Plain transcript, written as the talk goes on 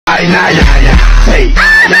right now, yeah. Hey,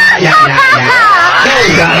 yeah.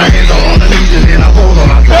 Hey, got our hands all on the knees and our pose on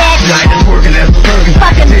our toes. Like it's working as the virgin.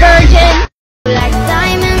 Fucking virgin. Like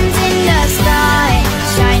diamonds in the sky,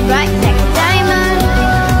 shine bright like a diamond.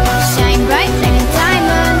 Shine bright like a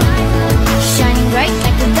diamond. Shining bright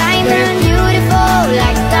like a diamond. Beautiful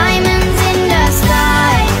like diamonds in the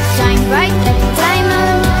sky. Shine bright like a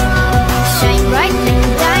diamond. Shine bright like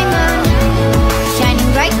a diamond.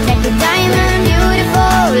 Shining bright like a diamond.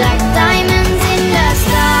 Beautiful like diamonds in the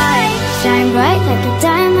sky. Shine bright like a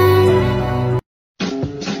diamond.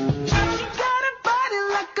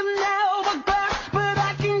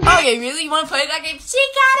 Oh, you really want to play that game? She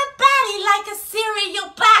got a body like a cereal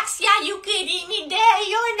box. Yeah, you could eat me day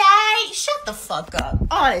or night. Shut the fuck up.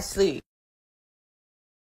 Honestly.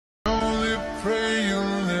 Only pray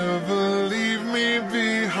you'll never leave me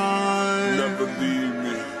behind. Never leave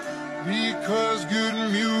me. Because good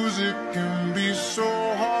music can be so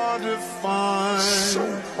hard to find. So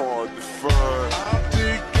hard to find. I'll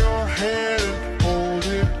take your hand and hold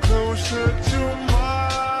it closer to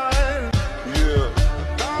mine. Yeah.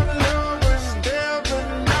 Our love was there, but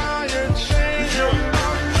now you're changing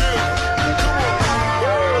my mind.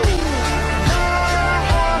 My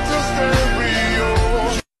heart's a stereo.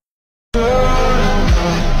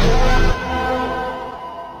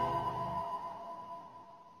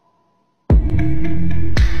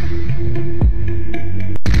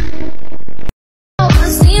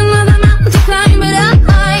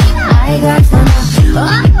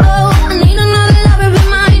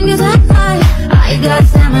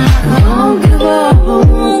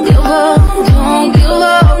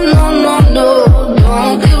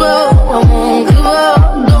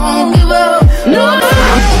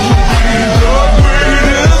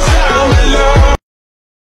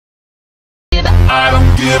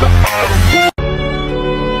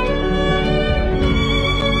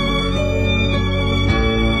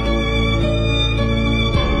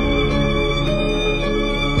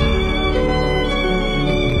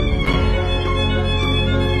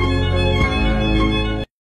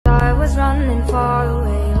 Running far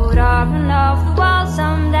away, would I run off the world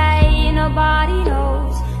someday? Nobody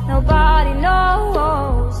knows, nobody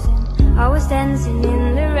knows. And I was dancing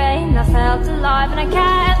in the rain, I felt alive and I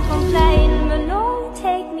can't complain. But no,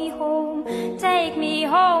 take me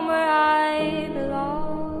home where I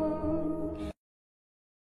belong.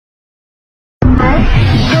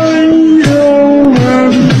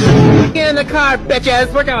 Get in the car,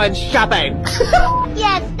 bitches, we're going shopping.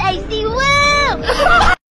 Yes, Stacy, woo!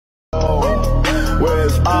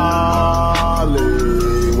 Where's Ollie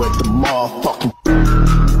with the motherfucking?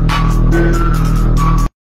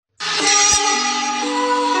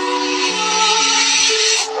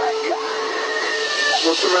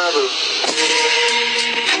 What's the matter?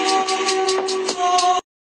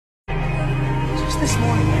 Just this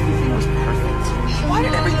morning, everything was perfect. Why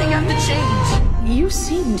did everything have to change? You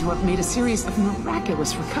seem to have made a series of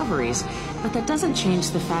miraculous recoveries, but that doesn't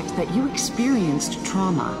change the fact that you experienced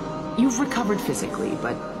trauma. You've recovered physically,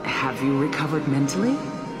 but have you recovered mentally?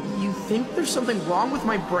 You think there's something wrong with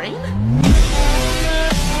my brain?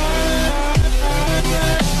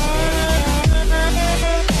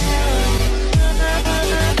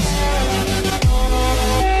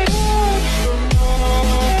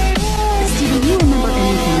 Steven, do you remember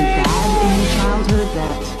anything bad in your childhood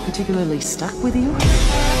that particularly stuck with you?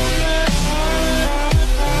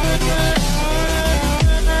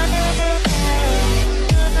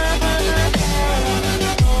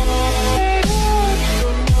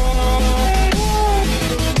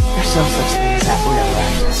 No such thing as that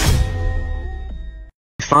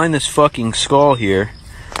Find this fucking skull here.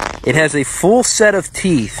 It has a full set of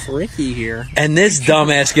teeth. Ricky here. And this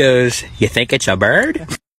dumbass goes, "You think it's a bird?"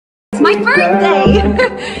 It's my birthday!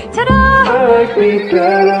 Ta-da!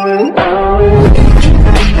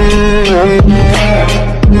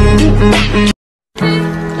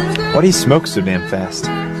 Why do you smoke so damn fast?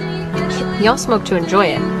 Y'all smoke to enjoy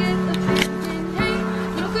it.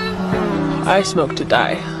 I smoke to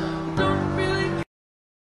die.